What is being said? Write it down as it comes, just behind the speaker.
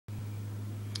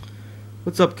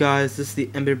What's up, guys? This is the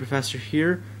NBA Professor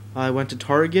here. I went to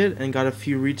Target and got a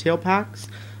few retail packs.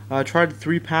 I tried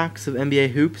 3 packs of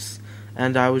NBA hoops,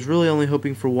 and I was really only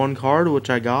hoping for one card, which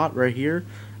I got right here,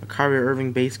 a Kyrie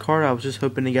Irving base card. I was just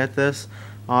hoping to get this.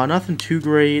 Nothing too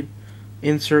great.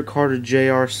 Insert card of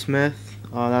J.R. Smith.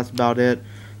 That's about it.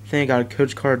 I think I got a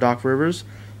coach card of Doc Rivers.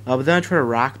 But then I tried a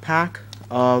rack pack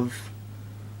of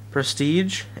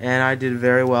Prestige, and I did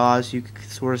very well, as you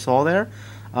sort of saw there.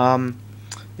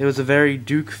 It was a very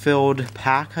Duke-filled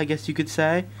pack, I guess you could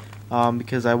say,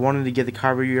 because I wanted to get the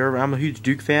Kyrie Irving. I'm a huge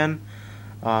Duke fan.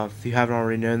 If you haven't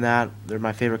already known that, they're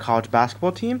my favorite college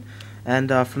basketball team. And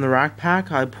from the rack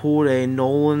pack, I pulled a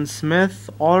Nolan Smith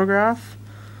autograph,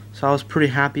 so I was pretty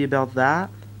happy about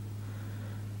that.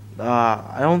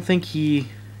 I don't think he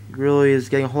really is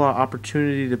getting a whole lot of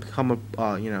opportunity to become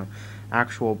a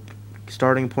actual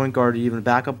starting point guard or even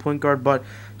backup point guard, but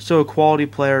still a quality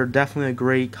player, definitely a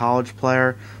great college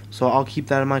player, so I'll keep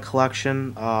that in my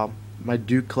collection, my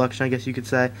Duke collection, I guess you could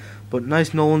say. But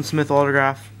nice Nolan Smith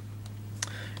autograph,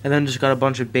 and then just got a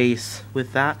bunch of base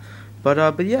with that.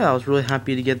 But yeah, I was really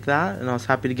happy to get that, and I was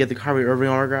happy to get the Kyrie Irving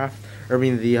autograph,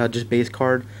 the just base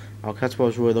card. That's what I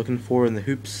was really looking for in the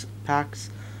hoops packs.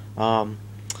 But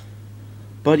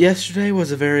yesterday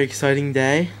was a very exciting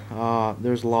day.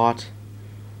 There's a lot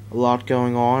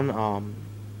going on.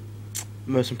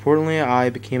 Most importantly,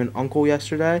 I became an uncle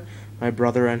yesterday. My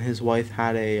brother and his wife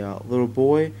had a little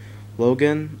boy,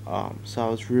 Logan. So I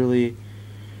was really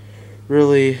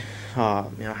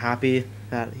happy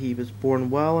that he was born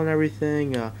well and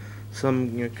everything.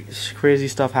 Some crazy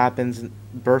stuff happens. And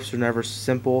births are never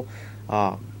simple.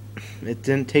 It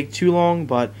didn't take too long,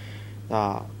 but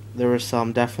there were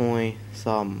definitely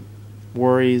some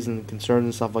worries and concerns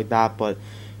and stuff like that. But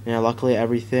luckily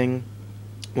everything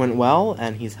went well,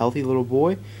 and he's a healthy little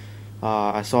boy.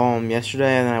 I saw him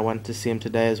yesterday, and then I went to see him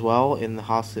today as well in the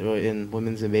hospital in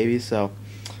Women's and Babies. So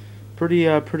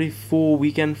pretty full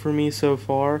weekend for me so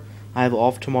far. I have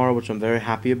off tomorrow, which I'm very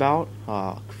happy about,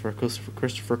 for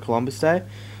Christopher Columbus Day.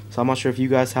 So I'm not sure if you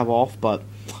guys have off, but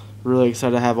really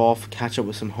excited to have off, catch up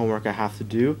with some homework I have to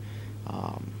do.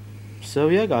 So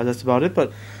yeah, guys, that's about it.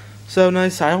 But so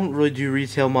nice. I don't really do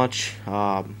retail much.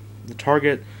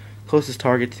 The closest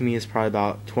Target to me is probably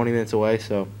about 20 minutes away,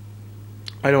 so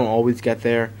I don't always get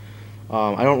there.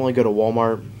 I don't really go to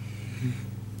Walmart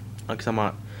because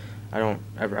I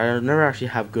never actually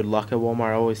have good luck at Walmart.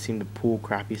 I always seem to pull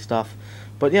crappy stuff.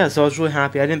 But yeah, so I was really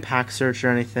happy. I didn't pack search or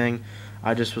anything.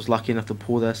 I just was lucky enough to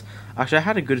pull this. Actually, I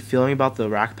had a good feeling about the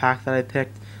rack pack that I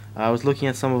picked. I was looking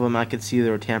at some of them. I could see they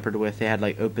were tampered with. They had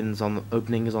like openings on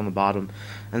the bottom,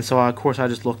 and so of course I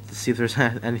just looked to see if there's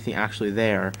anything actually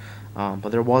there. But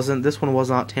there wasn't. This one was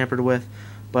not tampered with,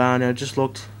 but I don't know. It just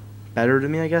looked better to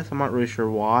me, I guess. I'm not really sure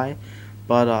why,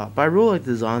 but I really like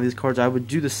the design of these cards. I would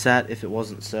do the set if it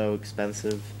wasn't so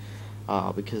expensive,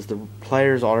 because the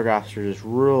players' autographs are just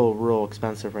real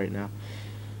expensive right now.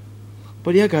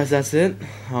 But yeah, guys, that's it.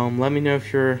 Let me know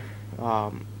if you're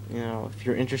if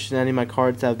you're interested in any of my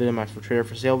cards that have been in my for trader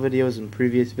for sale videos and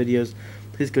previous videos.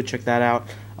 Please go check that out.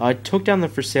 I took down the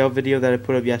for sale video that I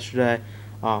put up yesterday,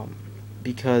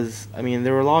 because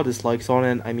there were a lot of dislikes on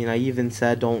it. I even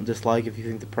said don't dislike if you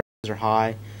think the prices are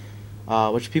high,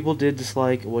 which people did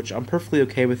dislike, which I'm perfectly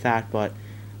okay with that. But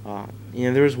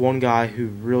there was one guy who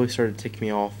really started to tick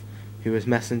me off. He was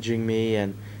messaging me,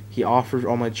 and he offered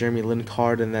on my Jeremy Lin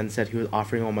card, and then said he was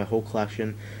offering on my whole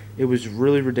collection. It was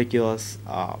really ridiculous,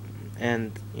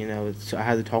 and I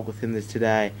had to talk with him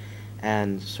today,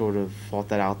 and sort of fought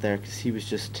that out there because he was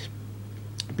just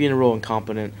being a real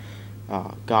incompetent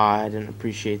guy. I didn't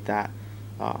appreciate that,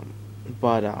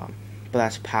 but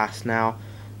that's past now.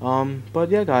 But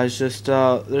yeah, guys, just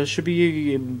there should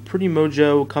be a pretty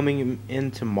Mojo coming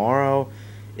in tomorrow.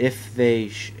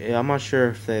 I'm not sure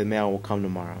if the mail will come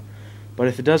tomorrow, but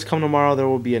if it does come tomorrow, there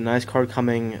will be a nice card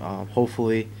coming,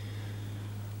 hopefully.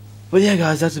 But yeah,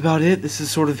 guys, that's about it. This has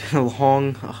sort of been a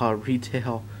long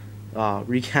retail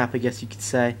recap, I guess you could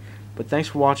say. But thanks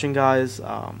for watching, guys.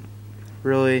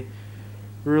 Really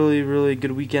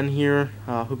good weekend here.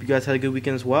 Hope you guys had a good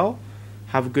weekend as well.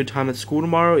 Have a good time at school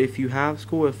tomorrow if you have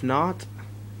school. If not,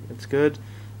 it's good.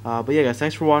 But yeah, guys,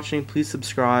 thanks for watching. Please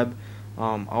subscribe.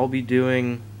 I'll be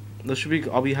having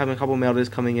a couple mail days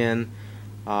coming in.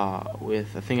 I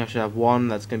think I should have one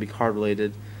that's gonna be card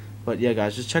related. But yeah,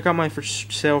 guys, just check out my for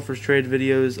sale for trade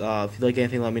videos. If you like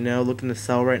anything, let me know. Looking to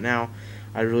sell right now.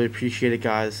 I really appreciate it,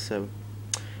 guys. So,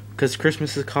 because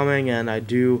Christmas is coming, and I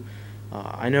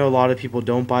know a lot of people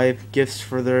don't buy gifts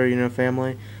for their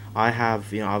family. I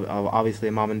have obviously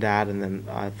a mom and dad, and then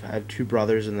I have 2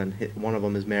 brothers, and then one of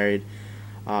them is married.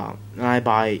 and I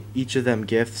buy each of them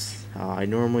gifts. I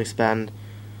normally spend,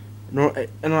 and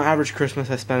on average Christmas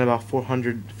I spend about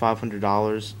 $400 to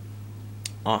 $500.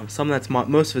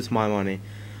 Most of it's my money,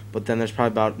 but then there's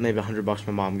probably about maybe $100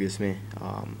 my mom gives me.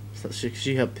 So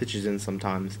she helps pitches in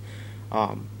sometimes.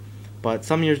 But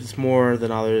some years it's more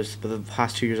than others. But the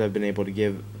past 2 years I've been able to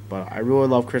give. But I really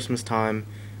love Christmas time.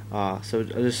 So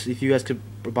just if you guys could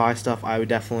buy stuff, I would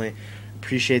definitely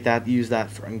appreciate that. Use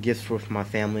that for gifts for my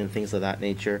family and things of that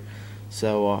nature.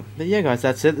 So, but yeah, guys,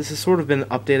 that's it. This has sort of been an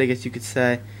update, I guess you could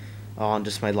say, on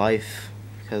just my life,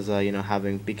 because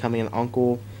becoming an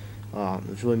uncle. It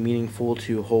was really meaningful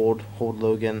to hold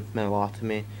Logan. Meant a lot to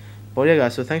me. But yeah,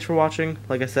 guys, so thanks for watching.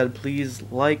 Like I said, please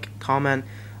like, comment,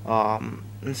 and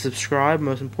subscribe,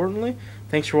 most importantly.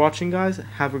 Thanks for watching, guys.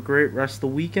 Have a great rest of the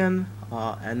weekend,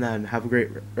 and then have a great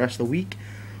rest of the week.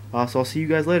 So I'll see you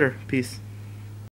guys later. Peace.